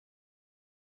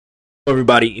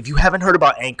Everybody, if you haven't heard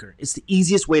about Anchor, it's the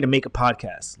easiest way to make a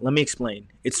podcast. Let me explain.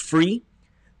 It's free.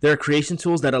 There are creation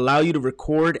tools that allow you to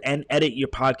record and edit your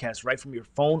podcast right from your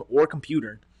phone or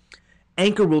computer.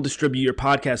 Anchor will distribute your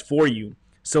podcast for you,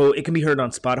 so it can be heard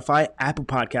on Spotify, Apple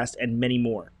Podcasts, and many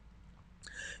more.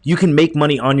 You can make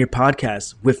money on your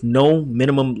podcast with no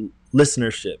minimum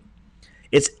listenership.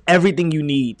 It's everything you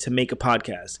need to make a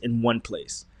podcast in one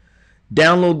place.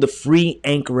 Download the free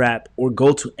Anchor app or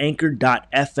go to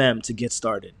anchor.fm to get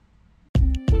started.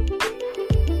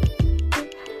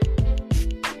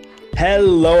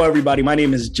 Hello, everybody. My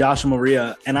name is Joshua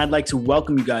Maria, and I'd like to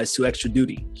welcome you guys to Extra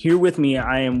Duty. Here with me,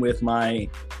 I am with my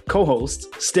co-host,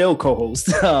 Mac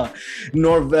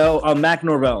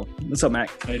Norvell. What's up,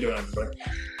 Mac? How you doing, everybody?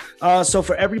 So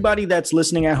for everybody that's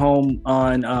listening at home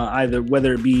on either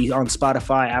whether it be on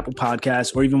Spotify, Apple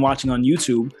Podcasts, or even watching on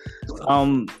YouTube,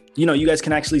 you guys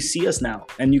can actually see us now,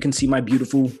 and you can see my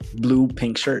beautiful blue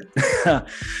pink shirt.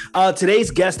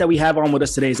 Today's guest that we have on with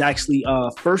us today is actually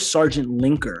First Sergeant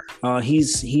Linker. He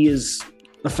is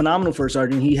a phenomenal First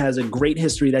Sergeant. He has a great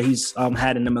history that he's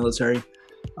had in the military.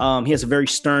 He has a very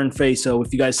stern face, so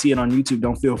if you guys see it on YouTube,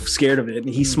 don't feel scared of it.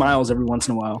 He smiles every once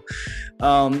in a while.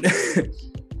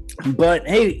 But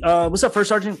hey, what's up, First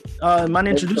Sergeant? Mind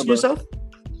introducing yourself?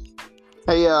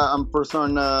 Hey, I'm First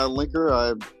Sergeant Linker.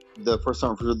 I'm the First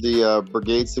Sergeant for the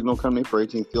Brigade Signal Company for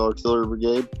 18th Field Artillery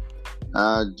Brigade.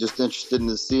 Just interested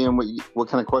in seeing what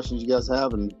kind of questions you guys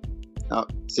have and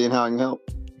seeing how I can help.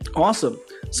 Awesome.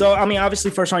 So, I mean, obviously,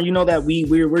 First Sergeant, you know that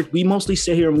we mostly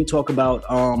sit here and we talk about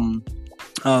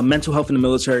mental health in the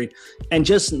military, and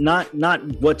just not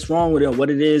what's wrong with it, what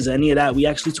it is, any of that. We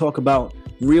actually talk about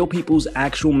real people's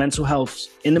actual mental health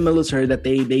in the military that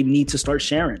they need to start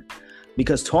sharing,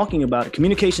 because talking about it,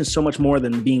 communication is so much more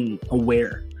than being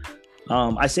aware.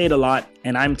 I say it a lot,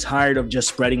 and I'm tired of just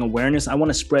spreading awareness. I want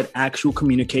to spread actual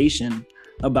communication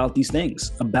about these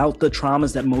things, about the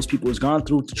traumas that most people has gone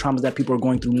through, the traumas that people are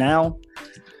going through now.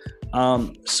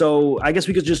 So I guess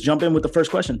we could just jump in with the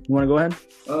first question. You want to go ahead?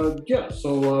 Yeah.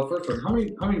 So first one, how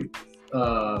many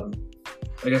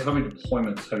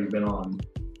deployments have you been on?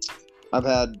 I've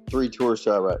had 3 tours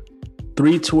to Iraq.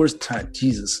 3 tours to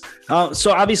Jesus.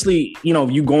 So obviously,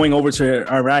 you going over to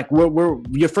Iraq.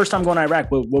 Your first time going to Iraq,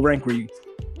 what rank were you?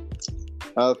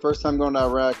 The first time going to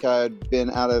Iraq, I'd been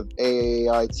out of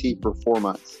AAIT for 4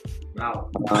 months.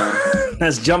 Wow.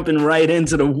 That's jumping right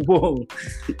into the whoa.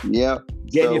 Yeah.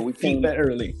 Getting your feet wet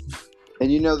early.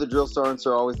 And the drill sergeants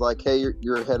are always like, hey,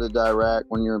 you're headed to Iraq.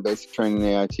 When you're in basic training in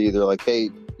AIT, they're like, hey,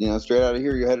 straight out of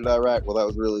here, you're headed to Iraq. Well, that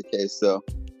was really the case. So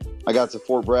I got to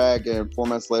Fort Bragg, and 4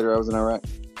 months later, I was in Iraq.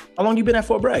 How long you been at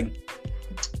Fort Bragg?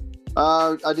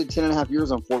 I did 10 and a half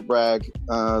years on Fort Bragg,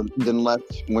 then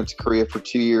left, went to Korea for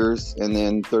 2 years, and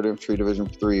then 3rd Infantry Division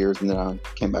for 3 years, and then I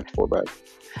came back to Fort Bragg.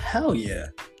 Hell yeah.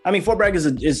 I mean, Fort Bragg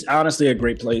is honestly a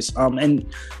great place. And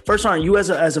First Sergeant, you as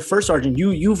a First Sergeant,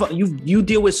 you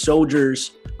deal with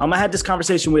soldiers. I had this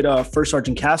conversation with First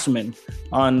Sergeant Castleman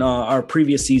on our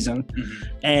previous season,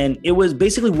 and it was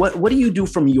basically what do you do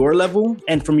from your level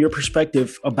and from your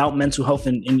perspective about mental health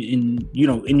in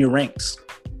your ranks?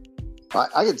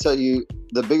 I can tell you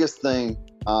the biggest thing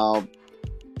to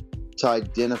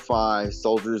identify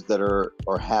soldiers that are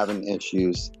having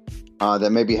issues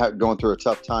that may be going through a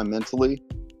tough time mentally.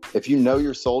 If you know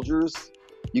your soldiers,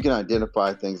 you can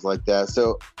identify things like that.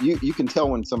 So you can tell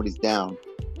when somebody's down.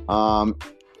 And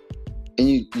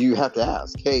you have to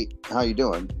ask, hey, how you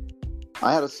doing?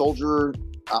 I had a soldier,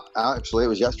 actually it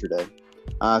was yesterday.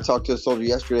 I talked to a soldier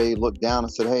yesterday. He looked down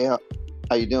and said, hey, how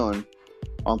you doing?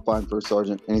 I'm fine, First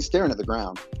Sergeant. And he's staring at the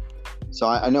ground. So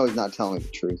I know he's not telling me the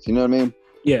truth. You know what I mean?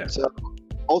 Yeah. So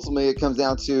ultimately it comes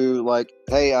down to like,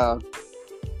 hey,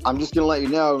 I'm just going to let you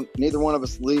know, neither one of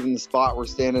us leaving the spot we're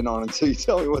standing on until you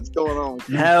tell me what's going on.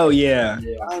 Hell yeah.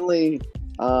 Finally,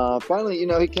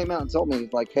 he came out and told me,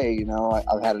 he's like, hey,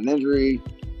 I've had an injury.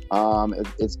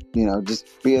 It's just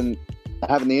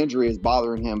having the injury is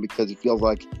bothering him because he feels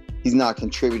like he's not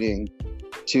contributing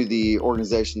to the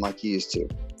organization like he used to.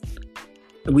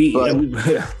 We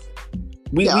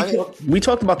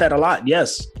talked about that a lot.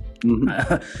 Yes.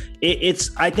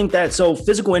 Mm-hmm. I think that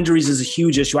physical injuries is a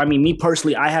huge issue. I mean, me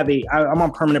personally, I'm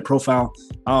on permanent profile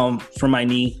for my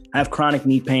knee. I have chronic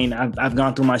knee pain. I've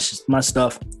gone through my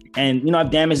stuff, and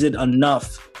I've damaged it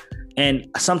enough. And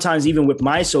sometimes even with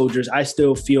my soldiers, I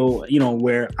still feel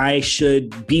where I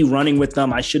should be running with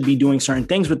them, I should be doing certain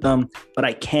things with them, but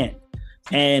I can't.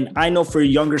 And I know for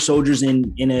younger soldiers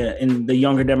in the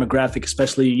younger demographic,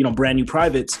 especially brand new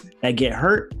privates that get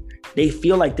hurt, they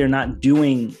feel like they're not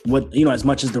doing what as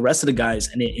much as the rest of the guys,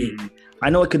 and I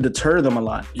know it could deter them a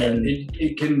lot. And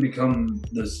it can become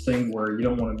this thing where you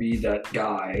don't want to be that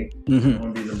guy. Mhm. You don't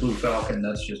want to be the Blue Falcon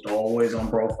that's just always on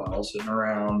profile, sitting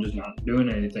around, just not doing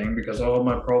anything because, oh,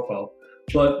 my profile.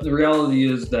 But the reality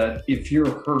is that if you're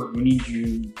hurt, we need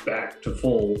you back to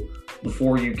full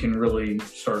before you can really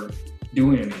start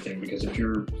doing anything. Because if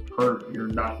you're hurt, you're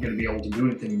not going to be able to do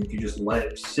anything if you just let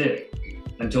it sit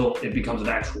until it becomes an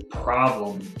actual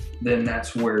problem. Then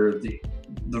that's where the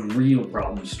real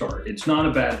problems start. It's not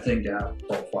a bad thing to have a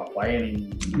profile by any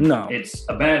means. No. It's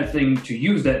a bad thing to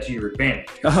use that to your advantage.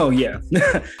 Oh yeah.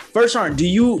 First, Arn, do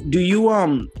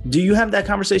you have that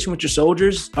conversation with your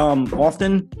soldiers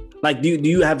often? Like, do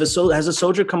you have has a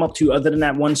soldier come up to you, other than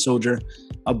that one soldier,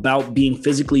 about being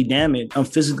physically damaged,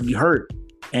 physically hurt,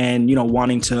 and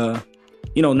wanting to,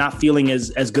 not feeling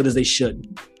as good as they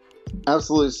should?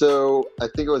 Absolutely. So I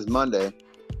think it was Monday.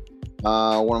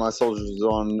 One of my soldiers was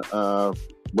on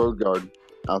road guard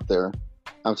out there.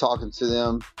 I'm talking to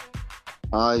them.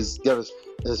 He's got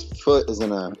his foot is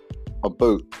in a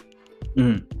boot.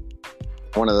 Mm-hmm.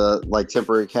 One of the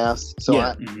temporary casts. So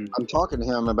Yeah. I'm talking to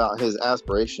him about his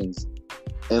aspirations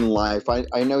in life.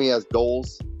 I know he has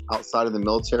goals outside of the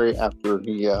military after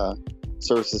he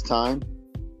serves his time.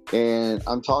 And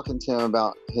I'm talking to him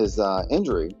about his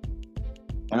injury.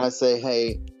 And I say,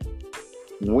 hey,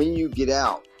 when you get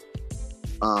out,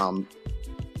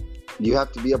 you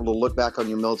have to be able to look back on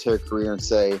your military career and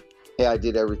say, hey, I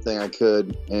did everything I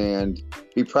could, and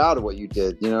be proud of what you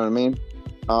did. You know what I mean?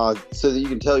 So that you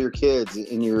can tell your kids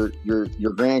and your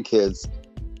grandkids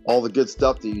all the good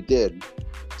stuff that you did.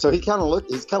 So he's kind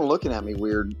of looking at me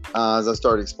weird as I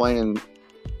started explaining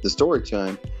the story to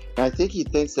him. And I think he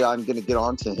thinks that I'm going to get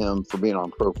onto him for being on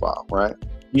profile, right?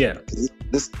 Yeah.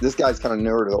 This guy's kind of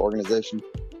newer to the organization.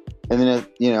 And then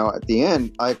at the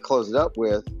end, I close it up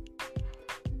with,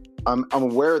 I'm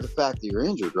aware of the fact that you're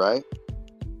injured, right?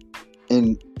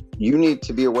 And you need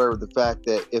to be aware of the fact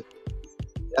that if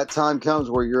that time comes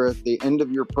where you're at the end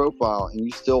of your profile and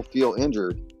you still feel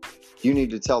injured, you need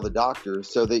to tell the doctor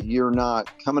so that you're not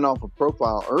coming off a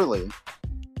profile early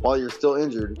while you're still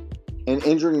injured and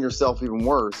injuring yourself even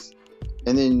worse.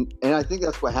 And I think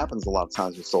that's what happens a lot of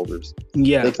times with soldiers.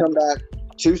 Yeah. They come back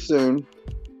too soon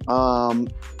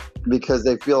because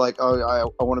they feel like,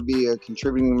 oh, I want to be a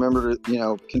contributing member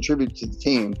to, contribute to the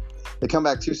team. They come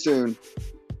back too soon.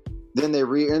 Then they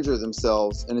re-injure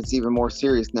themselves, and it's even more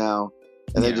serious now.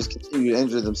 And they just continue to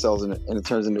injure themselves, and it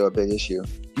turns into a big issue.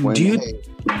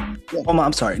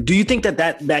 I'm sorry. Do you think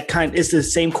that kind is the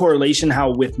same correlation how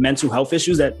with mental health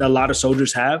issues that a lot of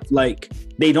soldiers have? Like,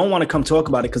 they don't want to come talk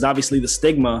about it because obviously the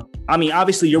stigma. I mean,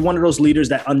 obviously you're one of those leaders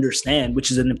that understand, which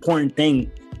is an important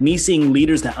thing. Me seeing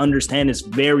leaders that understand is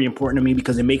very important to me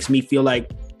because it makes me feel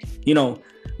like,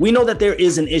 we know that there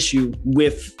is an issue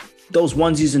with those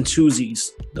onesies and twosies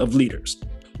of leaders.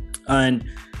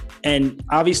 And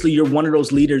obviously you're one of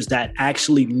those leaders that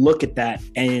actually look at that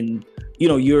and,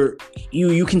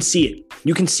 you can see it.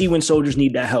 You can see when soldiers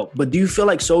need that help. But do you feel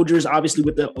like soldiers, obviously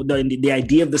with the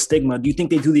idea of the stigma, do you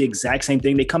think they do the exact same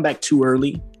thing? They come back too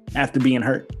early after being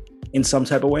hurt in some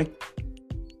type of way?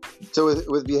 So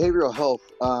with behavioral health,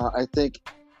 I think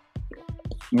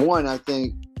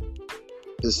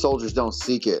the soldiers don't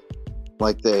seek it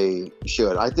like they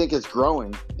should. I think it's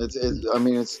growing. It's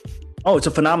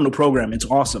a phenomenal program. It's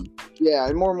awesome. Yeah,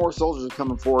 and more soldiers are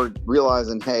coming forward,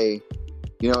 realizing, hey,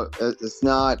 it's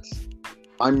not.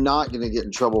 I'm not going to get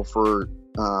in trouble for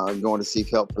going to seek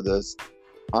help for this.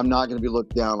 I'm not going to be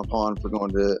looked down upon for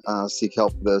going to seek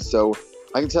help for this. So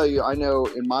I can tell you, I know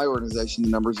in my organization,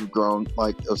 the numbers have grown,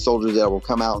 like of soldiers that will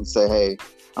come out and say, hey,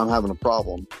 I'm having a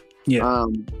problem. Yeah.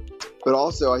 But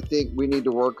also, I think we need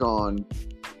to work on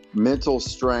mental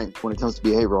strength when it comes to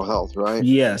behavioral health, right?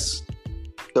 Yes.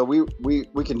 So we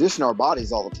condition our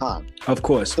bodies all the time. Of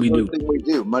course, we do. We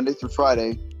do Monday through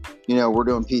Friday. We're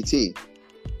doing PT,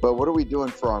 but what are we doing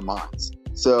for our minds?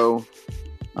 So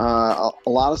a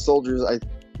lot of soldiers,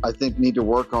 I think, need to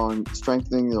work on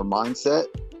strengthening their mindset,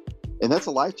 and that's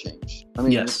a life change. I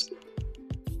mean, yes,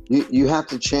 you have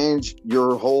to change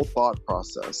your whole thought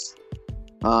process.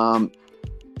 A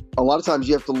lot of times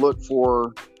you have to look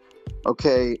for,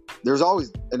 okay, there's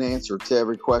always an answer to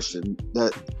every question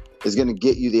that is going to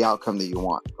get you the outcome that you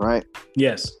want, right?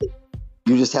 Yes.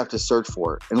 You just have to search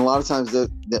for it. And a lot of times that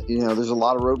there's a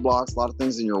lot of roadblocks, a lot of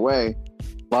things in your way,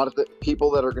 a lot of the people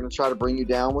that are going to try to bring you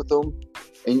down with them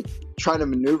and try to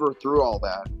maneuver through all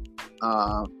that.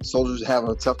 Soldiers have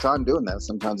a tough time doing that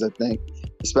sometimes, I think,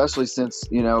 especially since,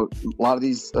 a lot of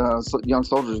these young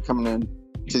soldiers are coming in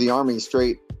to the Army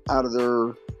straight out of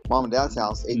their mom and dad's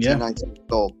house, 18, 19 years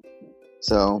old.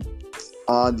 So,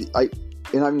 I've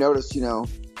noticed,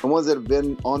 the ones that have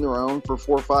been on their own for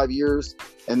 4 or 5 years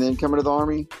and then coming to the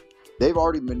Army, they've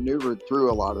already maneuvered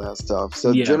through a lot of that stuff.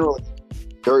 So generally,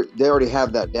 they already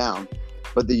have that down.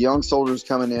 But the young soldiers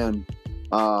coming in,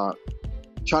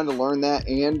 trying to learn that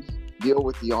and deal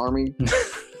with the Army,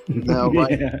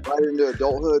 right into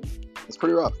adulthood, it's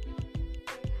pretty rough.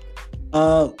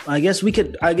 I guess we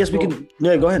could.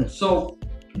 Yeah, go ahead. So,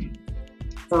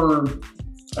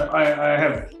 I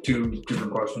have two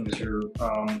different questions here.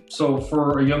 So,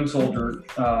 for a young soldier,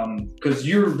 because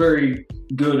you're very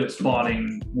good at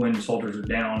spotting when soldiers are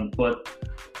down, but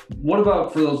what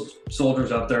about for those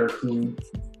soldiers out there who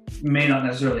may not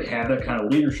necessarily have that kind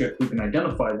of leadership who can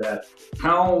identify that?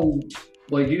 How,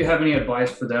 do you have any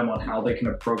advice for them on how they can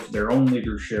approach their own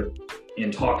leadership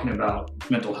in talking about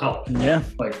mental health? Yeah.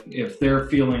 Like if they're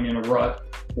feeling in a rut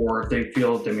or if they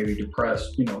feel they may be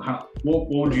depressed, what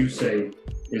would you say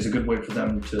is a good way for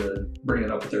them to bring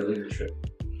it up with their leadership?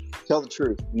 Tell the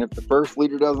truth. And if the first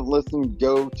leader doesn't listen,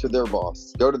 go to their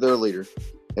boss, go to their leader.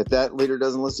 If that leader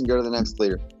doesn't listen, go to the next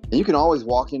leader. And you can always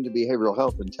walk into behavioral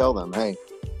health and tell them, hey,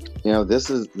 this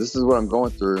is what I'm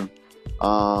going through.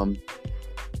 And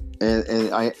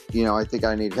I think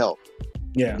I need help.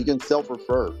 Yeah. You can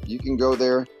self-refer. You can go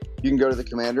there. You can go to the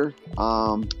commander.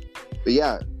 But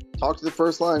yeah, talk to the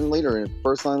first line leader. And if the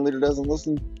first line leader doesn't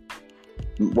listen,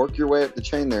 work your way up the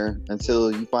chain there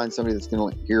until you find somebody that's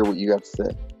going to hear what you got to say.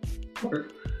 Okay.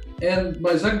 And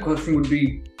my second question would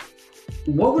be,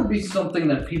 what would be something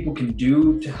that people can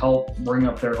do to help bring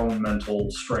up their own mental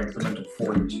strength or mental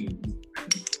fortitude?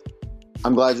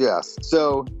 I'm glad you asked.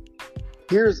 So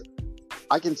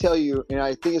I can tell you, and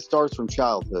I think it starts from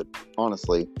childhood,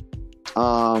 honestly.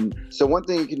 So one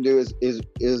thing you can do is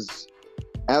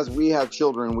as we have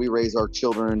children, we raise our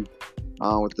children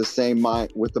with the same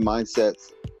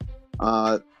mindsets.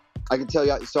 I can tell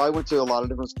you, so I went to a lot of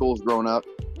different schools growing up.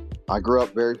 I grew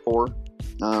up very poor.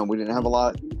 We didn't have a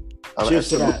lot. Cheers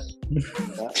to that.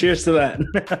 Cheers to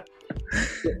that.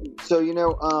 So, we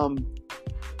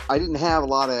didn't have a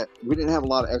lot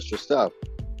of extra stuff,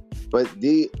 but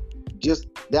just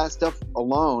that stuff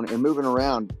alone and moving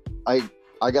around, I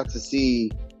got to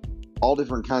see all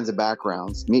different kinds of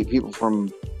backgrounds, meet people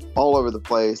from all over the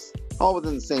place, all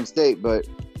within the same state, but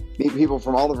meet people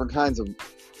from all different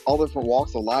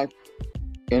walks of life.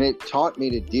 And it taught me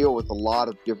to deal with a lot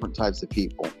of different types of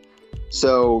people.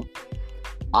 So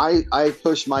I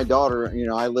pushed my daughter,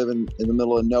 I live in the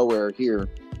middle of nowhere here.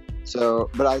 So,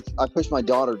 but I pushed my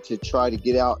daughter to try to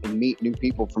get out and meet new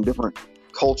people from different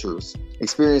cultures,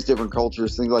 experience different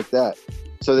cultures, things like that.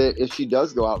 So that when she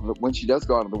does go out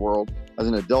of the world as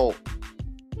an adult,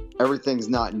 everything's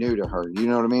not new to her. You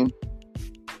know what I mean?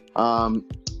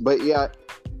 But yeah,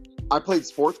 I played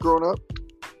sports growing up.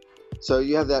 So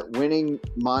you have that winning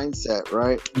mindset,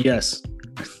 right? Yes.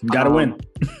 You got to win.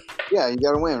 Yeah, you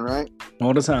got to win, right?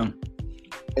 All the time.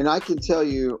 And I can tell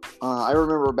you, I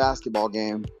remember a basketball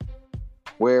game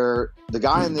where the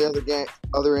guy in the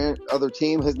other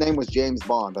team, his name was James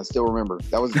Bond. I still remember.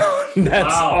 That was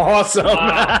that's awesome.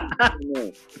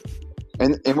 Wow.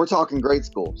 And we're talking grade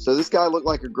school. So this guy looked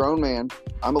like a grown man.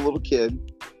 I'm a little kid,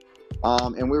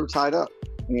 and we were tied up.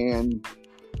 And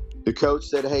the coach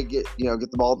said, "Hey, get the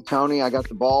ball to Tony." I got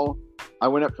the ball. I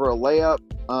went up for a layup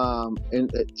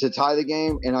and to tie the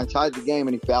game, and I tied the game,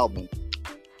 and he fouled me.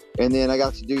 And then I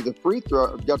got to do the free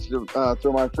throw. Got to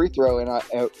throw my free throw, and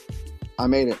I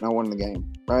made it, and I won the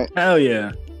game. Right? Hell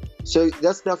yeah! So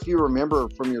that's stuff you remember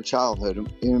from your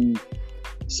childhood in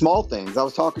small things. I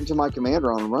was talking to my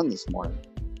commander on a run this morning,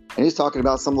 and he's talking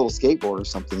about some little skateboard or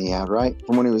something he had, right,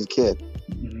 from when he was a kid.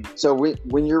 Mm-hmm. So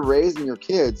when you're raising your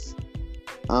kids,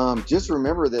 just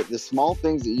remember that the small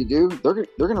things that you do, they're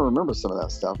going to remember some of that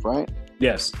stuff, right?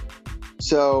 Yes.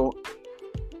 So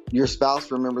your spouse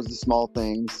remembers the small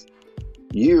things.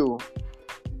 You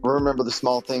remember the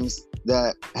small things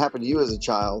that happened to you as a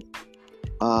child.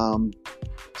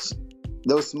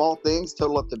 Those small things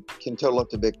can total up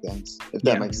to big things, if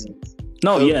that makes sense.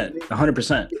 No, so,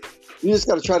 100%. You just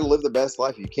got to try to live the best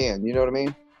life you can. You know what I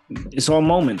mean? It's all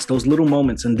moments, those little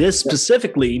moments. And this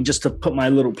specifically, just to put my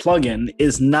little plug in,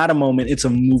 is not a moment. It's a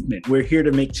movement. We're here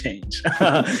to make change.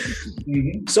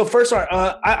 Mm-hmm. So first,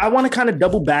 I want to kind of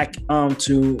double back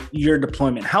to your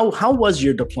deployment. How was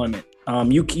your deployment?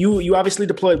 You obviously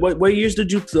deployed. What years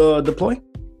did you deploy?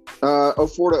 04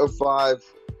 to 05,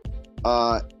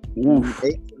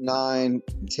 8 to 9,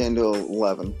 10 to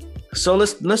 11. So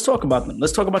let's talk about them.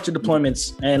 Let's talk about your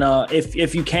deployments, and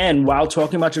if you can, while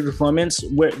talking about your deployments,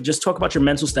 just talk about your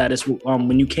mental status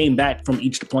when you came back from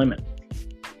each deployment.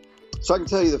 So I can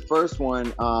tell you the first one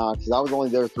because I was only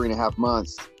there 3.5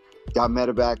 months. Got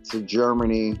medevac to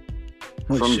Germany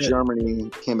from Germany,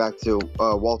 came back to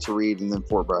Walter Reed and then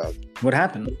Fort Bragg. What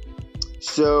happened?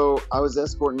 So I was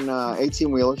escorting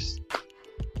 18-wheelers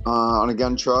on a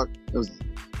gun truck. It was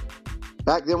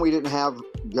back then we didn't have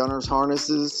gunners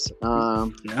harnesses.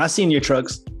 I seen your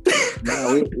trucks.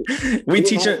 No, we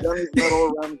teach it. Gunners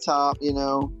metal around the top.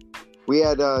 We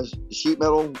had sheet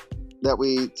metal that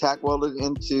we tack welded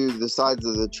into the sides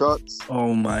of the trucks.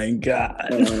 Oh my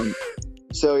God.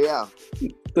 So yeah,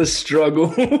 the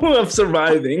struggle of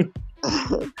surviving.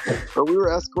 But we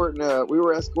were escorting a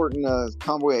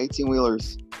convoy of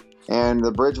 18-wheelers, and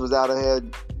the bridge was out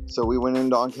ahead, so we went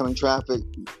into oncoming traffic.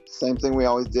 Same thing we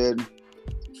always did.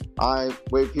 I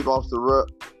waved people off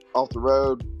the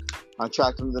road. I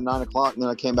tracked them to the 9 o'clock, and then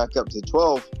I came back up to the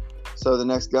 12, so the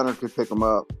next gunner could pick them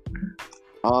up.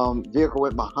 Vehicle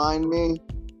went behind me,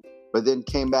 but then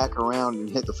came back around and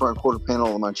hit the front quarter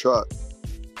panel of my truck.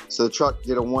 So the truck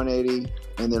did a 180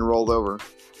 and then rolled over.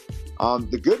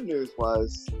 The good news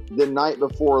was the night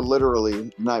before,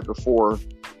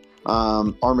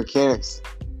 our mechanics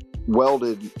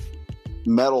welded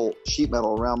sheet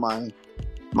metal around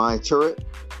my turret,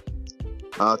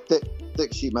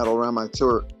 thick sheet metal around my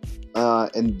turret,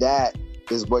 and that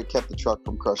is what kept the truck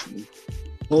from crushing me.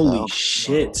 Holy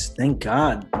shit! Thank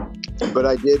God. But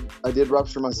I did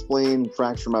rupture my spleen,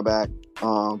 fracture my back,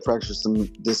 fracture some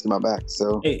disc in my back.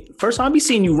 So hey, first time I be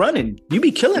seeing you running. You be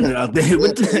killing it out there.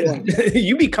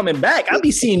 You be coming back. I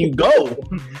be seeing you go.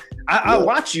 I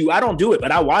watch you. I don't do it,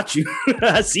 but I watch you.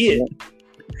 I see it.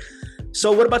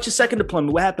 So what about your second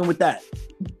deployment? What happened with that?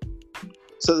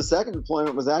 So the second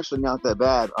deployment was actually not that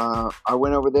bad. I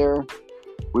went over there.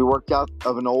 We worked out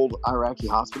of an old Iraqi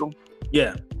hospital.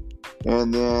 Yeah.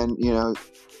 And then,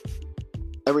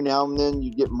 every now and then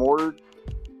you'd get mortared,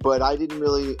 but I didn't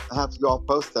really have to go off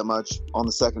post that much on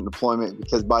the second deployment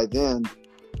because by then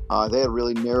they had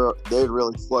really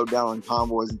slowed down on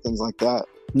convoys and things like that.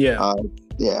 Yeah.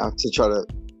 To try to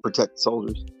protect the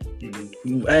soldiers.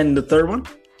 Mm-hmm. And the third one?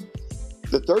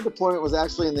 The third deployment was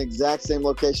actually in the exact same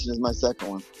location as my second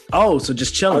one. Oh, so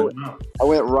just chilling. I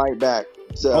went right back.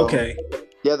 So okay.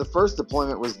 Yeah, the first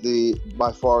deployment was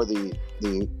by far the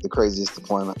craziest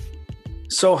deployment.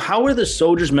 So how were the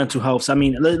soldiers' mental health? I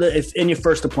mean, if in your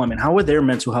first deployment, how were their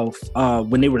mental health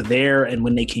when they were there and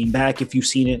when they came back, if you've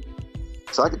seen it?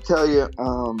 So I could tell you,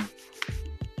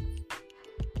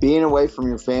 being away from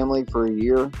your family for a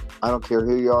year, I don't care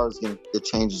who you are, it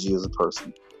changes you as a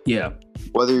person. Yeah.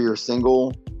 Whether you're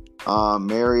single,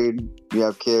 married, you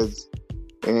have kids,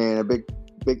 and a big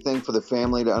thing for the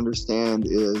family to understand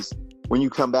is when you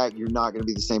come back, you're not going to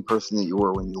be the same person that you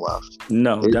were when you left.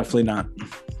 No, definitely not.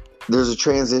 There's a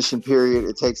transition period.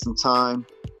 It takes some time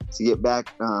to get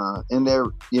back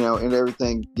into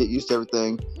everything, get used to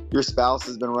everything. Your spouse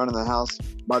has been running the house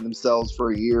by themselves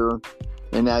for a year,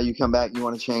 and now you come back, you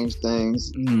want to change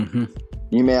things. Mm-hmm.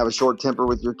 You may have a short temper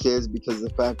with your kids because of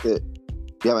the fact that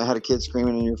you haven't had a kid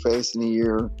screaming in your face in a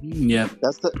year. Yeah.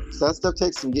 That stuff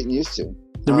takes some getting used to.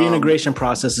 The reintegration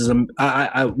process is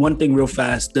one thing real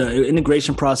fast. The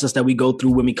integration process that we go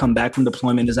through when we come back from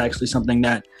deployment is actually something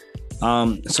that,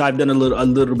 so I've done a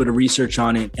little bit of research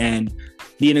on it, and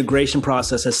the integration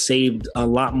process has saved a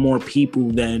lot more people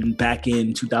than back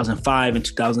in 2005 and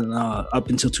 2000 up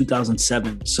until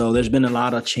 2007. So there's been a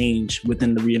lot of change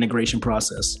within the reintegration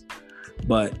process.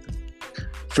 But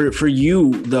for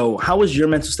you though, how was your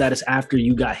mental status after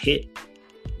you got hit?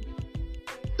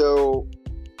 So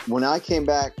when I came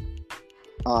back,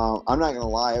 I'm not gonna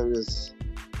lie, it's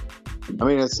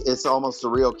almost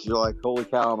surreal because you're like, holy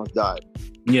cow, I almost died.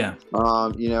 Yeah.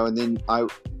 And then I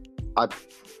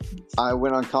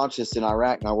went unconscious in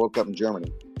Iraq and I woke up in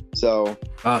Germany. So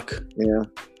fuck. Yeah.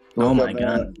 Oh my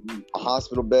God. A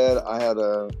hospital bed. I had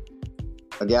a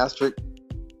gastric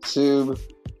tube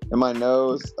in my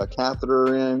nose, a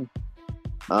catheter in,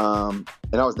 and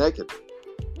I was naked.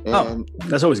 And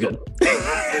that's always good.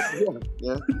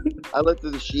 Yeah. I looked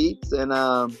through the sheets and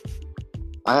I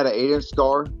had an 8-inch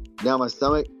scar down my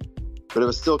stomach, but it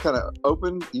was still kind of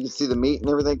open. You could see the meat and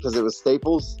everything because it was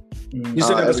staples. You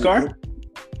still got the scar?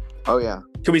 Oh yeah.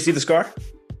 Can we see the scar?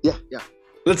 Yeah.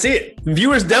 Let's see it.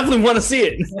 Viewers definitely want to see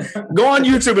it. Go on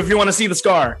YouTube if you want to see the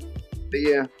scar.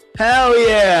 Yeah. Hell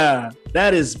yeah.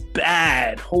 That is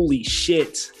bad. Holy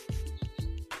shit.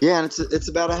 Yeah, and it's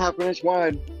about a 1/2 inch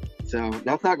wide. So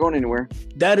that's not going anywhere.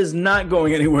 That is not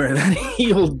going anywhere. That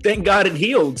healed. Thank God it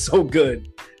healed so good.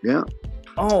 Yeah.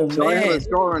 Oh, so man. I have a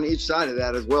scar on each side of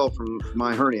that as well from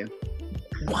my hernia.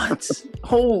 What?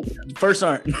 First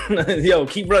arm. Yo,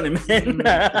 keep running, man.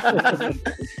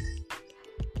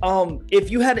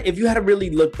 if you had to really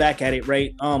look back at it,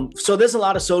 right? So there's a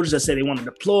lot of soldiers that say they want to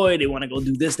deploy, they want to go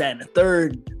do this, that, and the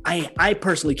third. I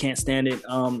personally can't stand it.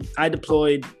 I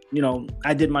deployed,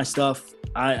 I did my stuff.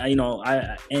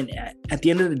 And at the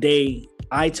end of the day,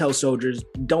 I tell soldiers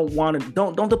don't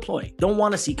deploy, don't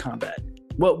want to see combat.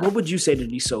 What would you say to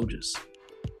these soldiers?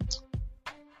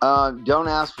 Don't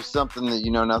ask for something that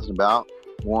you know nothing about.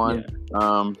 One,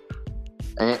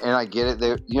 and I get it.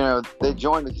 They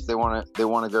join because they want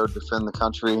to go defend the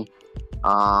country,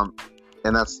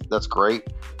 and that's great.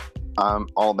 I'm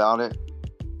all about it.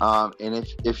 And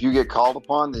if you get called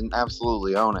upon, then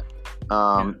absolutely own it.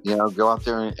 Go out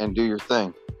there and do your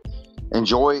thing.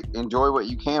 Enjoy what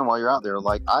you can while you're out there.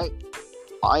 Like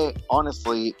I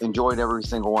honestly enjoyed every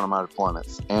single one of my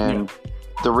deployments, and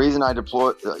the reason I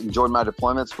enjoyed my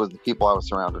deployments was the people I was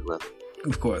surrounded with.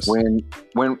 Of course. When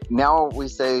now we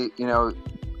say, the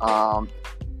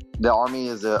Army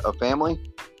is a family,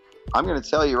 I'm going to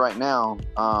tell you right now,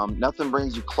 nothing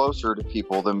brings you closer to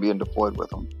people than being deployed with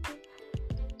them.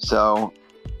 So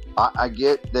I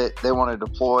get that they want to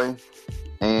deploy,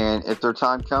 and if their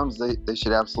time comes, they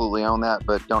should absolutely own that,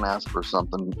 but don't ask for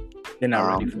something they're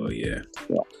not ready for. Yeah.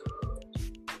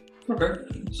 Okay.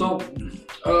 So,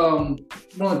 one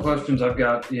of the questions I've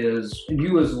got is,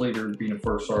 you as a leader, being a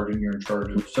first sergeant, you're in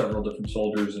charge of several different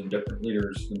soldiers and different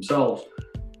leaders themselves.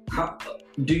 How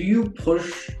do you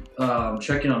push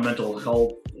checking on mental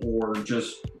health, or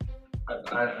just,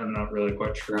 I'm not really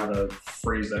quite sure how to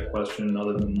phrase that question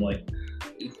other than like,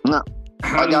 no,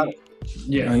 I got it.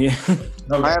 Yeah. Yeah.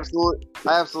 Okay.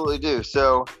 I absolutely do.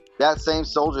 So that same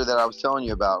soldier that I was telling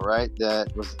you about, right,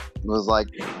 that was like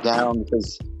down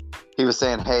because he was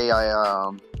saying, hey,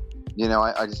 I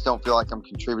just don't feel like I'm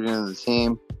contributing to the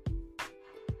team.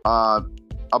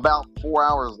 About 4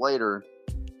 hours later,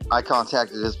 I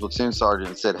contacted his platoon sergeant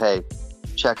and said, hey,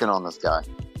 check in on this guy.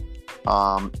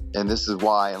 And this is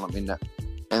why, and let me know.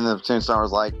 And the platoon sergeant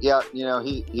was like, yeah,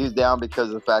 he's down because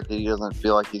of the fact that he doesn't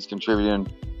feel like he's contributing,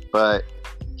 but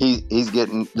he's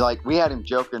getting, like, we had him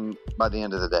joking by the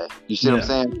end of the day. You see what I'm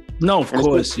saying? No, of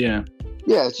course, yeah.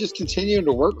 Yeah, it's just continuing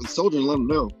to work with the soldier and let them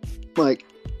know, like,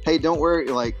 hey, don't worry,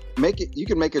 like, you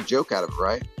can make a joke out of it,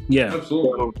 right? Yeah,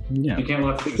 absolutely. Yeah. You can't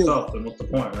laugh at yourself, then what's the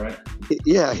point, right?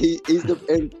 Yeah, he's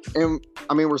and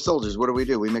I mean, we're soldiers. What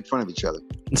do? We make fun of each other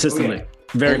consistently,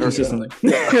 very consistently.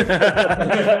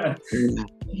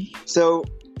 So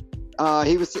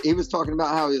he was talking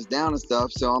about how he was down and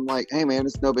stuff. So I'm like, hey man,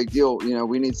 it's no big deal.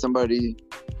 We need somebody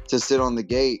to sit on the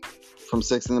gate from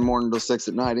 6 a.m. till 6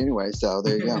 p.m. anyway. So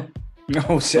there you go.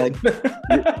 Oh shit! So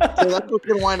that's what's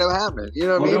gonna wind up happening. You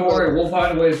know what I mean? Don't worry, we'll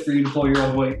find ways for you to pull your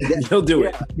own weight. You'll do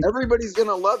it. Everybody's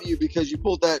gonna love you because you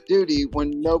pulled that duty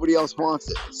when nobody else wants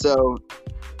it. So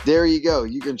there you go.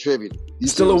 You contributed.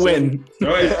 Still a win.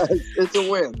 Oh, yeah. It's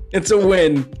a win. It's a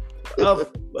win.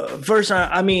 First,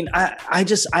 I mean, I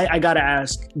gotta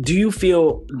ask, do you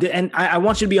feel, and I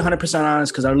want you to be 100%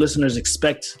 honest because our listeners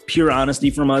expect pure honesty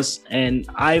from us, and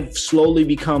I've slowly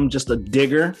become just a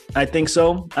digger. I think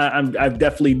so. I've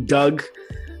definitely dug.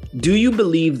 Do you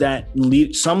believe that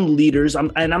some leaders, and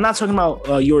I'm not talking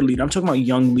about your leader, I'm talking about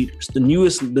young leaders, the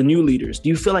new leaders. Do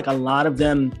you feel like a lot of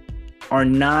them are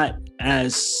not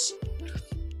as,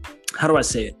 how do I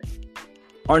say it?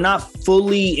 Are not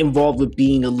fully involved with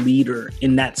being a leader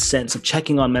in that sense of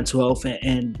checking on mental health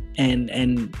and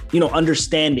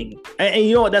understanding. And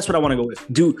you know what? That's what I want to go with.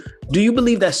 Do you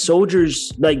believe that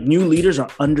soldiers, like new leaders, are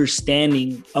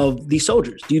understanding of these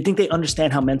soldiers? Do you think they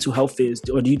understand how mental health is,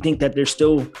 or do you think that they're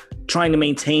still trying to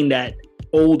maintain that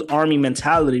old Army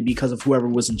mentality because of whoever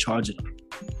was in charge of them?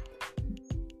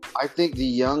 I think the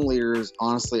young leaders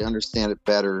honestly understand it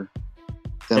better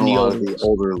than a lot of the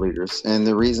older leaders. And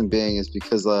the reason being is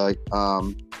because the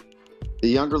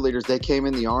younger leaders, they came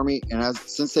in the Army, and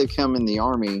since they've come in the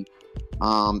Army,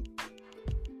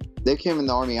 they came in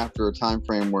the Army after a time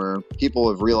frame where people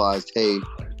have realized, hey,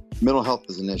 mental health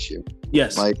is an issue.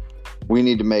 Yes. Like, we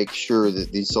need to make sure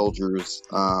that these soldiers,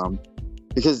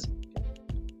 because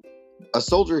a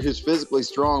soldier who's physically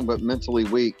strong but mentally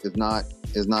weak is not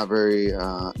very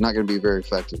not going to be very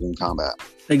effective in combat.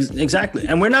 Exactly.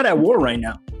 And we're not at war right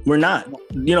now. We're not.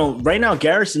 Right now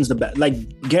Garrison is the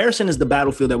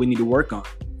battlefield that we need to work on.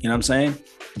 You know what I'm saying?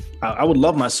 I would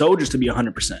love my soldiers to be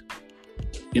 100%.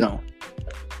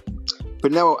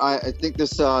 But no, I think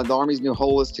this the Army's new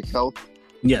holistic health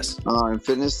and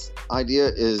fitness idea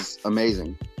is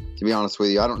amazing, to be honest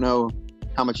with you. I don't know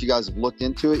how much you guys have looked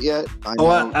into it yet.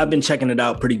 I've been checking it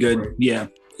out pretty good. Yeah.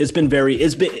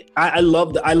 I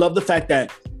love the fact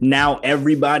that now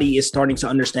everybody is starting to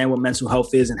understand what mental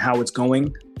health is and how it's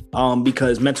going.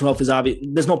 Because mental health is obvious.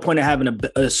 There's no point in having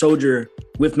a soldier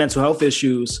with mental health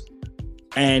issues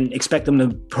and expect them to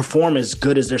perform as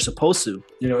good as they're supposed to.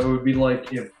 You know, it would be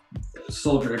like if a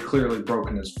soldier had clearly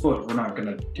broken his foot. We're not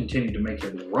going to continue to make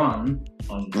him run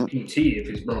on PT if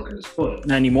he's broken his foot.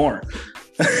 Not anymore.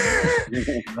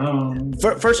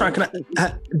 First, can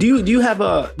do you have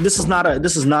a? This is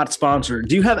not sponsored.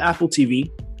 Do you have Apple TV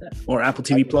or Apple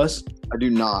TV Plus? I do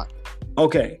not.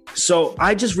 Okay, so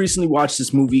I just recently watched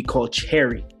this movie called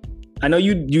Cherry. I know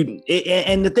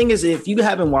and the thing is, if you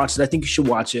haven't watched it, I think you should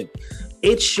watch it.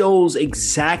 It shows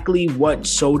exactly what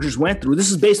soldiers went through. This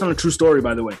is based on a true story,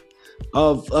 by the way,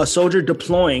 of a soldier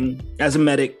deploying as a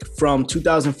medic from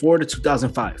 2004 to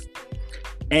 2005.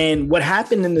 And what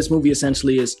happened in this movie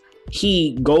essentially is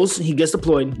he gets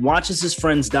deployed, watches his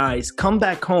friends die, come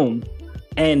back home,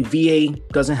 and VA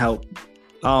doesn't help.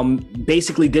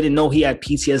 Basically didn't know he had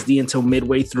PTSD until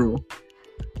midway through.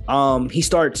 He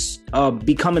starts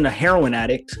becoming a heroin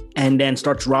addict and then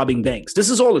starts robbing banks. This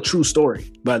is all a true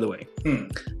story, by the way.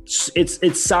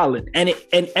 It's solid, and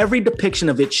every depiction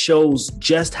of it shows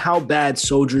just how bad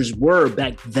soldiers were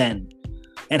back then,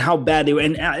 and how bad they were,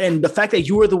 and the fact that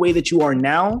you are the way that you are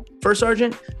now, First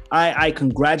Sergeant. I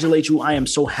congratulate you. I am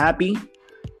so happy,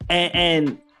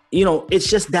 and you know, it's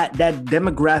just that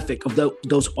demographic of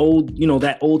those old, you know,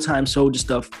 that old time soldier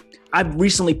stuff. I've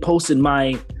recently posted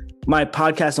my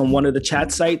podcast on one of the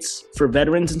chat sites for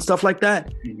veterans and stuff like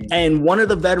that. Mm-hmm. And one of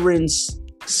the veterans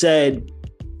said,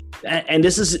 and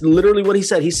this is literally what he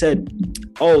said. He said,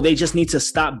 "Oh, they just need to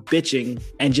stop bitching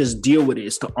and just deal with it.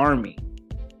 It's the Army."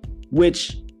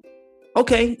 Which,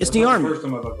 okay, it's the Army. First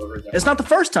time I've ever heard that. It's not the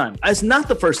first time. It's not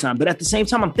the first time. But at the same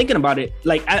time, I'm thinking about it.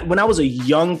 Like when I was a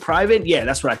young private, yeah,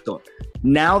 that's what I thought.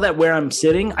 Now that where I'm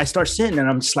sitting, I start sitting and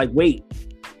I'm just like, wait,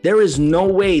 there is no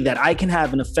way that I can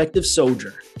have an effective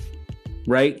soldier,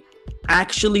 right,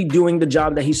 actually doing the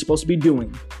job that he's supposed to be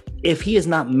doing if he is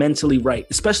not mentally right,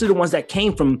 especially the ones that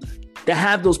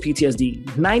have those PTSD.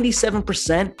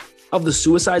 97% of the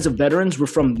suicides of veterans were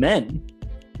from men,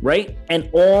 right? And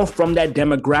all from that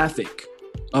demographic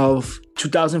of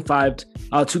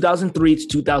 2003 to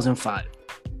 2005.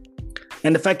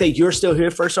 And the fact that you're still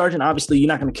here, First Sergeant, obviously you're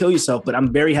not going to kill yourself, but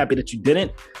I'm very happy that you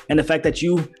didn't. And the fact that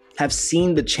you have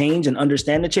seen the change and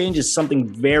understand the change is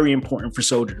something very important for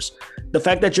soldiers. The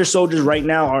fact that your soldiers right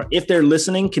now are, if they're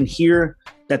listening, can hear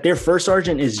that their First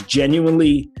Sergeant is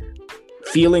genuinely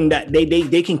feeling that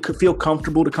they can feel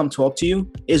comfortable to come talk to you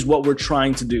is what we're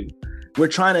trying to do. We're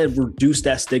trying to reduce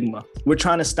that stigma. We're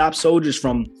trying to stop soldiers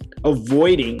from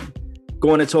avoiding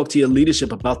going to talk to your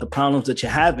leadership about the problems that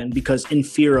you're having because in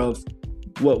fear of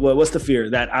what's the fear?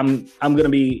 That I'm going to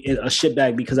be a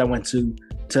shitbag because I went to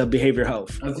behavioral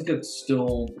health. I think it's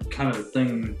still kind of a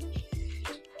thing.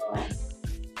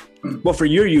 Well, for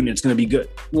your unit, it's going to be good.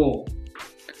 Well,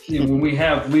 you know, when we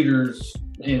have leaders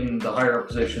in the higher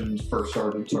positions, First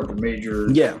Sergeant, Sergeant Major,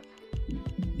 yeah,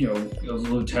 you know, those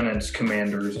lieutenants,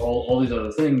 commanders, all these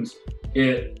other things,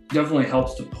 it definitely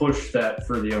helps to push that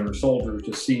for the younger soldiers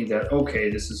to see that, okay,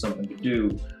 this is something to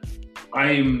do.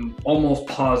 I'm almost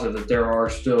positive that there are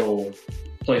still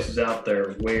places out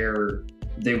there where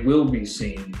they will be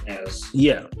seen as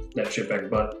that shitbag.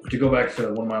 But to go back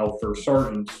to one of my old First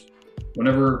Sergeants,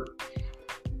 whenever,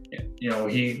 you know,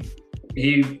 he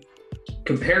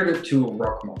compared it to a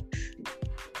ruck march.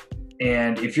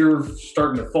 And if you're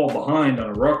starting to fall behind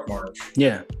on a ruck march,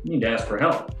 you need to ask for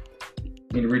help.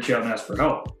 You need to reach out and ask for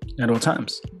help. At all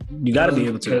times. You got to be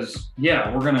able to. Because,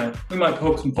 we might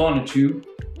poke some fun at you.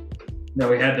 That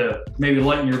we had to maybe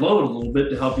lighten your load a little bit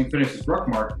to help you finish this ruck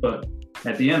march, but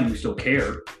at the end, we still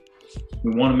care.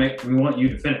 We want you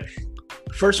to finish.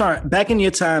 First, back in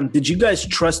your time, did you guys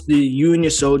trust you and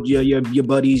your soldier, your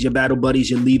buddies, your battle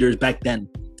buddies, your leaders back then?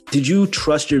 Did you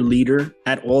trust your leader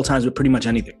at all times with pretty much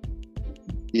anything?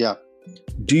 Yeah.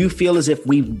 Do you feel as if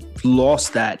we've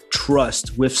lost that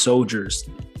trust with soldiers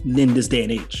in this day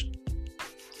and age?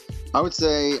 I would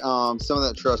say some of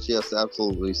that trust, yes,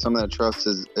 absolutely. Some of that trust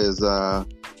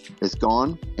is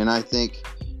gone, and I think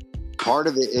part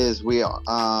of it is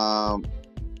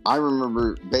I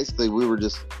remember basically we were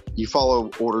just, you follow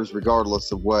orders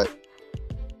regardless of what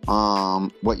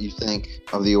you think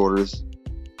of the orders.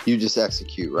 You just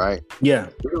execute, right? Yeah.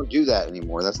 We don't do that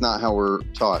anymore. That's not how we're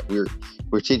taught.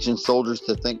 We're teaching soldiers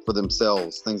to think for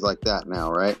themselves, things like that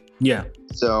now, right? Yeah.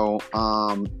 So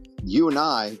you and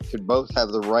I could both have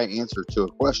the right answer to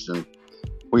a question.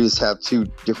 We just have two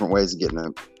different ways of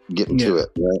getting to it,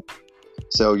 right?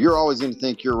 So you're always going to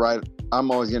think you're right.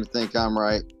 I'm always going to think I'm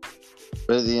right.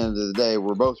 But at the end of the day,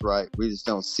 we're both right. We just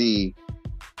don't see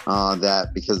that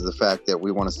because of the fact that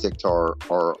we want to stick to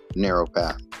our narrow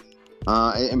path.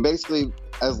 And basically,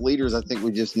 as leaders, I think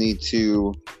we just need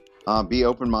to be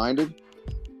open-minded,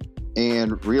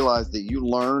 and realize that you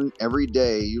learn every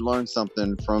day. You learn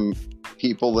something from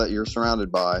people that you're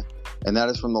surrounded by, and that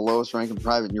is from the lowest ranking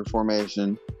private in your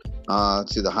formation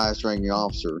to the highest ranking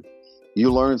officer.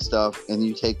 You learn stuff, and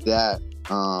you take that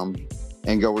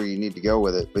and go where you need to go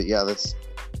with it. But yeah,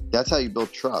 that's how you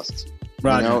build trust.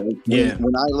 Roger.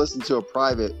 When I listen to a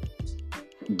private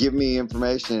give me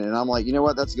information, and I'm like, you know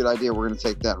what, that's a good idea. We're going to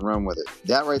take that and run with it.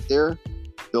 That right there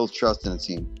builds trust in a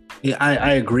team. Yeah,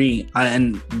 I agree. I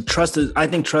think trust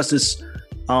is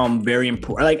very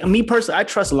important. Like me personally, I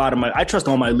trust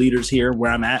all my leaders here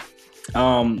where I'm at.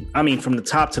 I mean, from the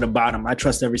top to the bottom, I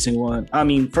trust every single one. I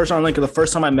mean, first on Lincoln, the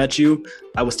first time I met you,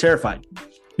 I was terrified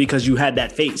because you had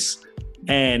that face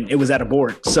and it was at a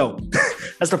board. So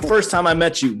that's the first time I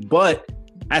met you. But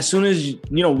as soon as,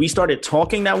 we started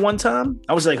talking that one time,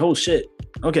 I was like, oh shit.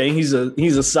 Okay. He's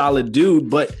a solid dude.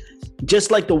 But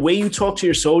just like the way you talk to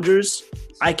your soldiers,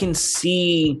 I can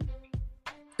see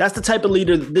that's the type of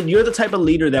leader that you're the type of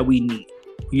leader that we need.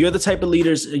 You're the type of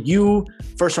leaders, you,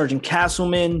 First Sergeant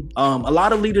Castleman, a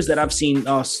lot of leaders that I've seen,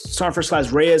 Sergeant First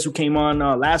Class Reyes, who came on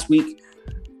last week,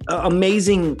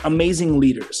 amazing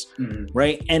leaders,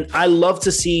 right? And I love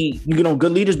to see,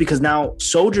 good leaders, because now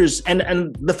soldiers,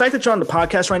 and the fact that you're on the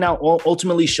podcast right now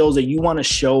ultimately shows that you want to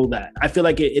show that. I feel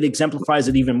like it exemplifies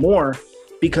it even more,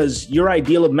 because your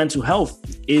ideal of mental health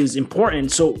is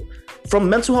important. So from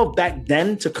mental health back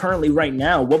then to currently right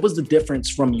now, what was the difference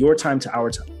from your time to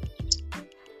our time?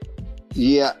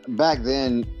 Yeah, back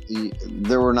then,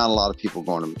 there were not a lot of people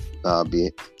going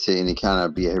to any kind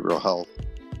of behavioral health,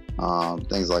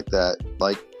 things like that.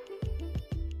 Like,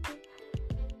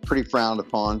 pretty frowned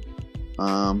upon.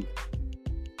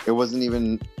 It wasn't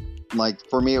even, like,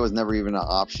 for me, it was never even an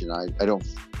option.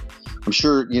 I'm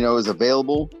sure, it was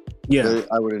available. Yeah. But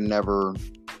I would have never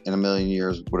in a million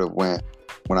years would have went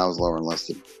when I was lower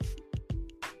enlisted.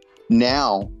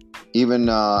 Now, even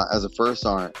as a first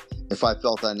sergeant, if I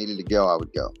felt I needed to go, I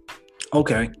would go.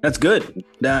 Okay, that's good.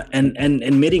 That and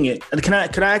admitting it. Can I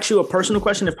ask you a personal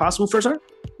question, if possible, First Sergeant?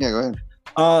 Yeah, go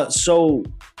ahead. So,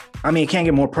 I mean, it can't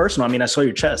get more personal. I mean, I saw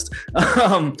your chest.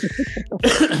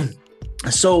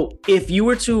 So, if you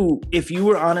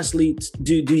were honestly,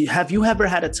 have you ever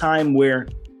had a time where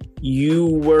you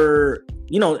were,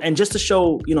 and just to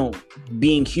show,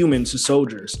 being human to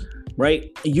soldiers,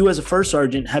 right? You as a first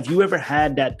sergeant, have you ever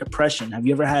had that depression? Have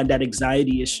you ever had that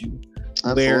anxiety issue?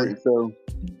 Absolutely. So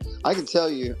I can tell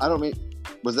you,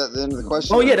 was that the end of the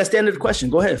question? Oh yeah, that's the end of the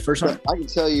question. Go ahead, first sergeant. I can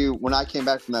tell you, when I came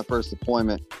back from that first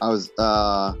deployment, I was,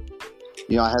 I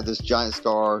had this giant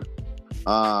scar.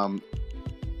 I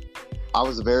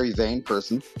was a very vain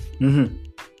person. Mm-hmm.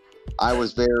 I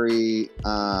was very,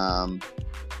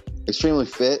 extremely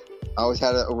fit. I always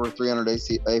had over 300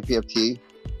 APFT,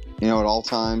 at all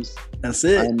times. That's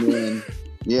it. And then,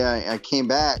 I came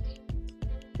back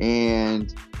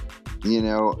and,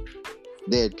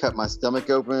 they had cut my stomach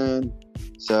open.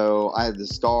 So I had the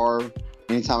scar.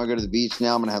 Anytime I go to the beach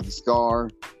now, I'm going to have the scar.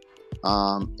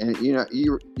 And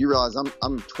you realize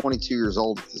I'm 22 years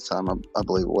old at this time. I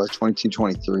believe it was 22,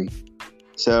 23.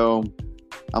 So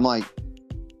I'm like,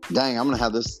 dang, I'm going to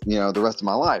have this, the rest of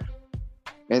my life.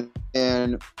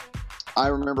 And I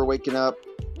remember waking up,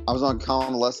 I was on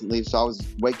convalescent leave. So I was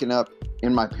waking up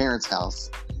in my parents'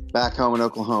 house back home in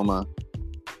Oklahoma.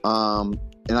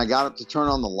 And I got up to turn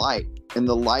on the light, and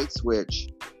the light switch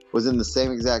was in the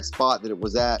same exact spot that it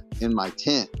was at in my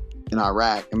tent in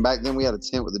Iraq. And back then we had a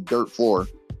tent with a dirt floor.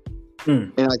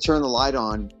 And I turned the light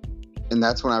on, and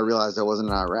that's when I realized I wasn't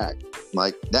in Iraq.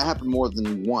 Like, that happened more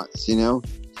than once,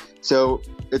 So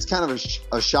it's kind of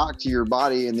a shock to your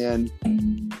body. And then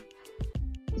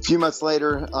a few months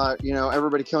later,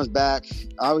 everybody comes back.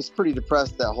 I was pretty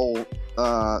depressed that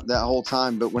whole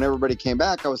time. But when everybody came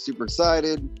back, I was super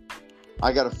excited.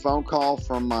 I got a phone call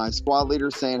from my squad leader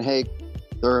saying, hey,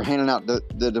 they're handing out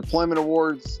the deployment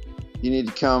awards. You need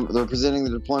to come. They're presenting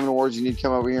the deployment awards. You need to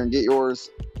come over here and get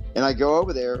yours. And I go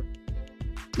over there.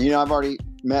 I've already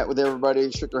met with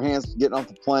everybody, shook their hands, getting off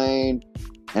the plane.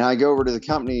 And I go over to the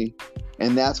company,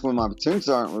 and that's when my platoon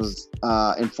sergeant was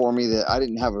informed me that I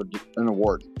didn't have an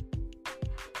award.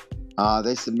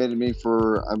 They submitted me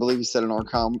for, I believe he said, an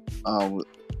ARCOM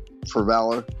for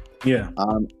valor. Yeah.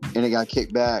 And it got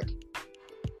kicked back.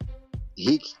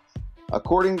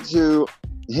 According to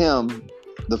him,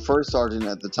 the first sergeant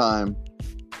at the time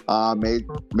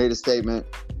made a statement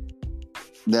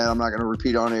that I'm not going to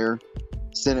repeat on air,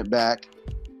 sent it back.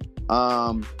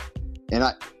 And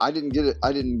I didn't get it.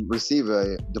 I didn't receive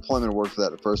a deployment award for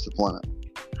that first deployment.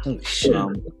 Holy shit.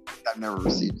 I've never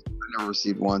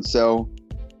received one. So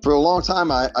for a long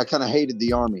time, I kind of hated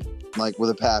the Army, like, with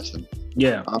a passion.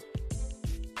 Yeah.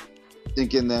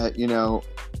 thinking that,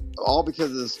 all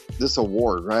because of this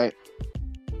award, right?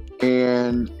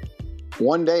 And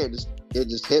one day it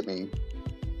just hit me.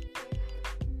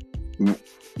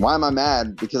 Why am I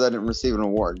mad? Because I didn't receive an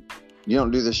award. You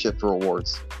don't do this shit for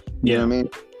awards. You know what I mean?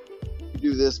 You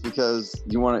do this because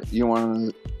you want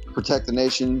to protect the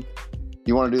nation.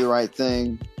 You want to do the right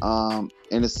thing. And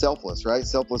it's selfless, right?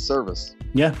 Selfless service.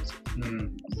 Yeah.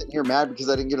 I'm sitting here mad because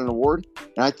I didn't get an award.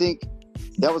 And I think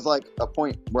that was like a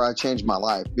point where I changed my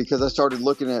life, because I started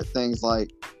looking at things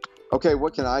like, okay,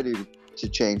 what can I do to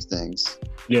change things?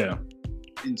 Yeah.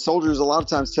 And soldiers a lot of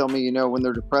times tell me, when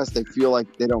they're depressed, they feel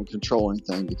like they don't control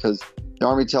anything because the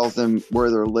Army tells them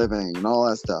where they're living and all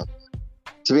that stuff.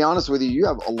 To be honest with you, you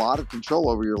have a lot of control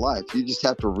over your life. You just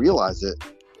have to realize it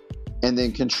and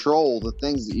then control the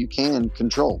things that you can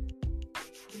control.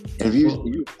 And if you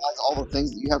realize all the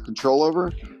things that you have control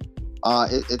over,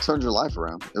 it turns your life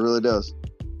around. It really does.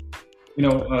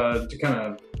 To kind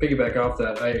of piggyback off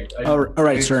that, I all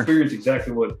right, sir. Experienced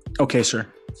exactly what. Okay, sir.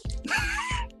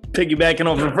 Piggybacking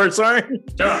off the first, sorry.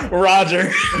 Yeah.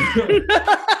 Roger.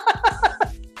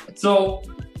 So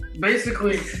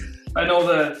basically, I know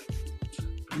that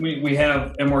we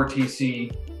have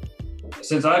MRTC.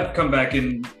 Since I've come back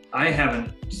in, I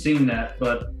haven't seen that,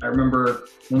 but I remember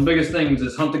one of the biggest things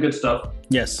is hunt the good stuff.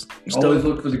 Yes. Always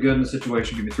look for the good in the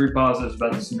situation. Give me 3 positives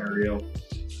about the scenario.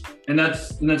 And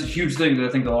that's a huge thing that I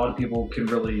think a lot of people can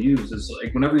really use. Is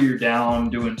like whenever you're down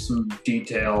doing some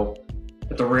detail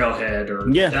at the railhead or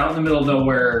down in the middle of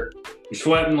nowhere, you're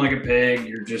sweating like a pig,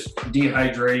 you're just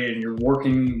dehydrated, and you're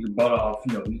working your butt off.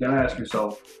 You gotta ask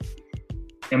yourself,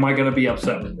 am I gonna be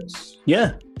upset with this?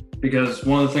 Yeah. Because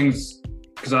one of the things,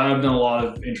 because I've done a lot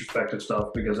of introspective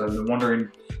stuff, because I've been wondering,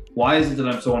 why is it that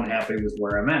I'm so unhappy with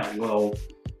where I'm at? Well,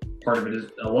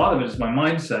 a lot of it is my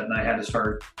mindset, and I had to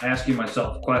start asking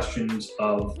myself questions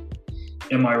of,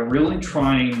 am I really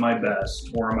trying my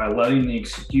best, or am I letting the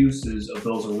excuses of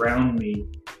those around me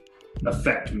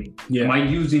affect me? Yeah. Am I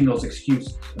using those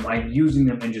excuses? Am I using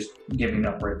them and just giving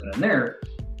up right then and there?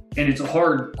 And it's a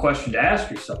hard question to ask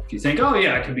yourself. You think, oh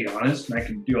yeah, I can be honest and I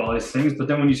can do all these things. But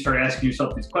then when you start asking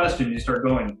yourself these questions, you start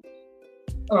going,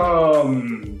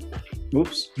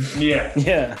 oops. Yeah.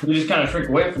 Yeah. You just kind of shrink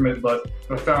away from it. But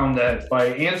I found that by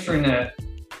answering that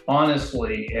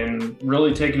honestly and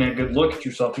really taking a good look at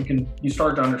yourself, you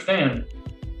start to understand,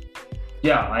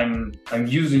 yeah, I'm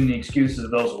using the excuses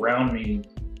of those around me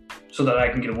so that I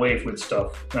can get away with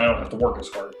stuff and I don't have to work as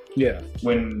hard. Yeah.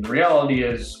 When the reality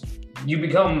is, you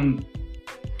become,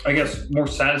 I guess, more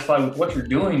satisfied with what you're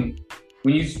doing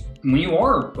when you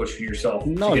are pushing yourself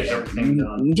to get everything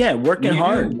done. Yeah, working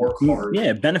hard. Work hard. Yeah,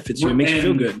 it benefits you. It makes you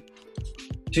feel good.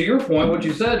 To your point, what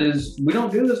you said is, we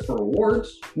don't do this for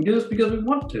awards. We do this because we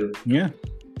want to. Yeah.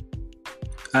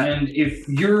 And if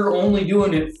you're only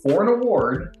doing it for an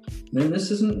award, then this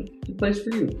isn't the place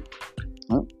for you.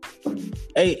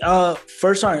 Hey,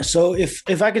 first, all right. So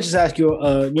if I could just ask you,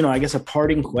 I guess a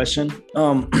parting question.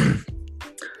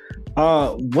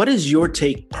 What is your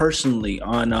take personally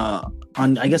on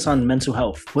mental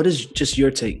health? What is just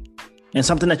your take, and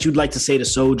something that you'd like to say to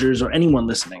soldiers or anyone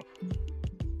listening?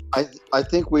 I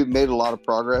think we've made a lot of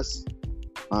progress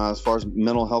as far as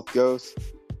mental health goes,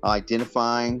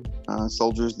 identifying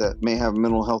soldiers that may have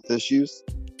mental health issues,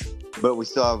 but we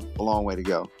still have a long way to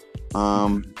go.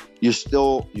 You're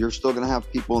still going to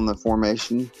have people in the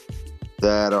formation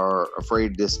that are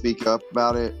afraid to speak up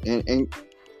about it. And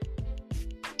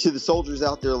to the soldiers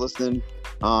out there listening,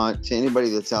 to anybody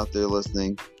that's out there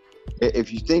listening,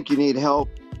 if you think you need help,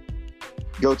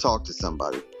 go talk to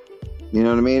somebody. You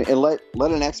know what I mean? And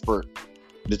let an expert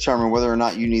determine whether or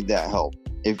not you need that help.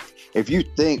 If you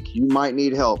think you might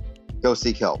need help, go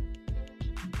seek help.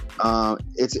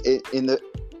 The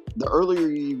earlier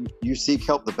you seek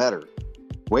help, the better.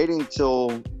 Waiting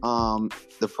till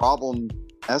the problem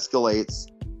escalates,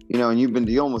 and you've been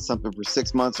dealing with something for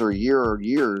 6 months or a year or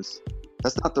years,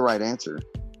 that's not the right answer.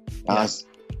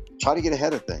 Try to get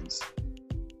ahead of things.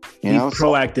 Be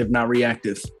proactive, not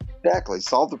reactive. Exactly.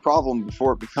 Solve the problem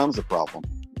before it becomes a problem.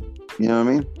 You know what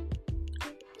I mean?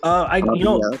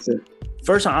 That's it.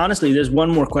 First, honestly, there's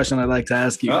one more question I'd like to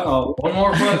ask you. One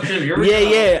more question. Here we go.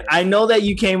 Yeah. I know that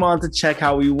you came on to check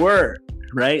how we were,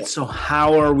 right? So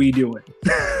how are we doing?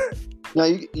 No,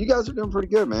 you guys are doing pretty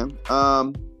good, man.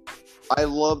 I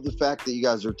love the fact that you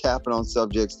guys are tapping on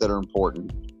subjects that are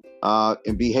important.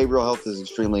 And behavioral health is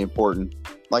extremely important.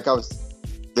 Like I was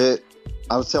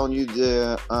telling you,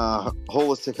 the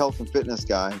holistic health and fitness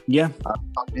guy. Yeah. I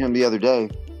talked to him the other day,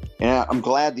 and I'm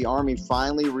glad the Army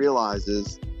finally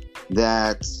realizes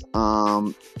that,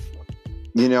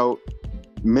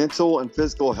 mental and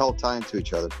physical health tie into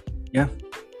each other. Yeah.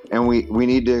 And we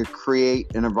need to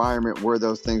create an environment where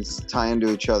those things tie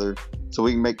into each other so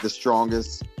we can make the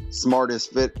strongest,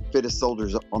 smartest, fittest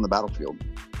soldiers on the battlefield.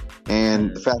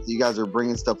 And the fact that you guys are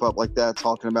bringing stuff up like that,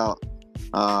 talking about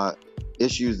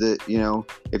issues that,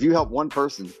 if you help one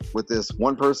person with this,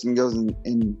 one person goes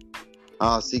and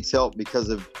seeks help because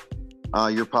of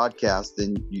your podcast,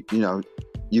 then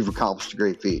you've accomplished a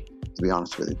great feat, to be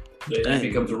honest with you. It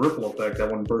becomes a ripple effect.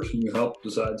 That one person you help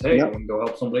decides, hey, I want to go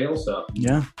help somebody else out.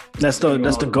 Yeah, that's the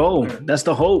goal. That's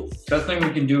the hope. Best thing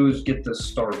we can do is get this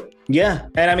started. Yeah,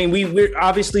 and I mean we're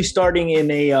obviously starting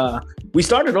in a. We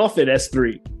started off at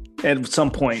S3 at some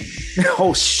point.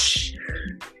 Oh shh.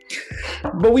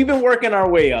 But we've been working our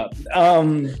way up.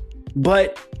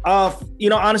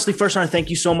 Honestly, First Sergeant, thank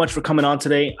you so much for coming on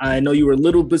today. I know you were a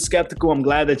little bit skeptical. I'm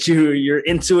glad that you're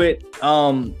into it.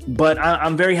 But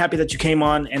I'm very happy that you came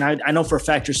on, and I know for a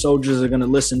fact your soldiers are going to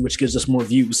listen, which gives us more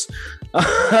views.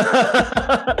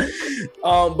 But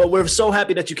we're so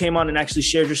happy that you came on and actually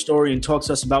shared your story and talked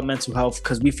to us about mental health,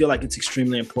 because we feel like it's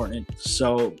extremely important.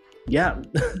 So, yeah.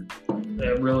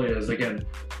 It really is. Again,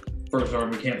 First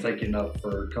Sergeant, we can't thank you enough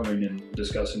for coming and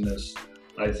discussing this.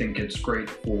 I think it's great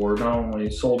for not only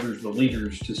soldiers but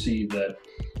leaders to see that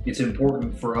it's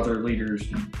important for other leaders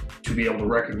to be able to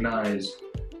recognize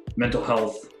mental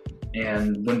health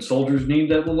and when soldiers need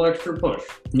that little extra push.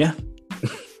 Yeah.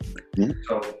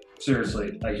 So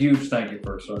seriously, a huge thank you,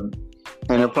 First Sergeant.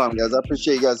 Hey, no problem, guys. I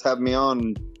appreciate you guys having me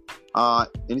on.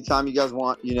 Anytime you guys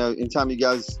want, anytime you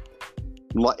guys,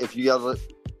 if you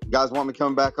guys want me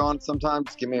coming back on sometime,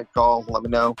 just give me a call. Let me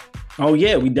know. Oh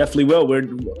yeah, we definitely will.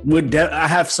 I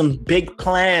have some big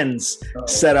plans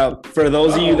set up for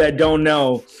those of you that don't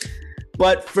know.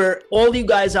 But for all you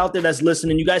guys out there that's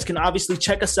listening, you guys can obviously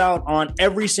check us out on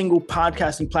every single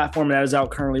podcasting platform that is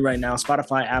out currently right now: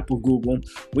 Spotify, Apple, Google.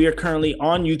 We are currently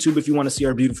on YouTube if you want to see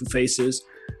our beautiful faces.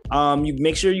 You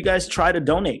make sure you guys try to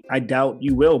donate. I doubt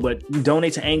you will, but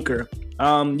donate to Anchor.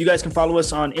 You guys can follow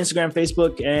us on Instagram,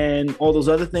 Facebook, and all those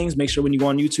other things. Make sure when you go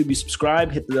on YouTube, you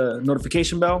subscribe, hit the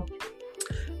notification bell.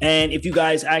 And if you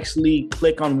guys actually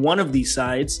click on one of these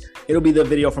sites, it'll be the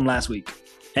video from last week.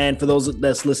 And for those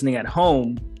that's listening at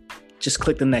home, just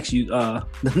click the next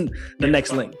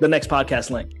next link, the next podcast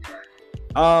link.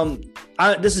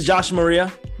 This is Josh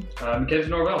Maria. I'm Kevin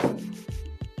Norvell.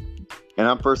 And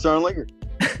I'm First Sergeant Linger.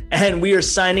 And we are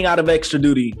signing out of extra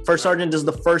duty. First Sergeant, this is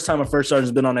the first time a First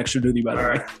Sergeant's been on extra duty, by the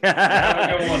way. Have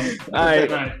a good one. All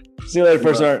right. See you later,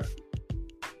 First Sergeant.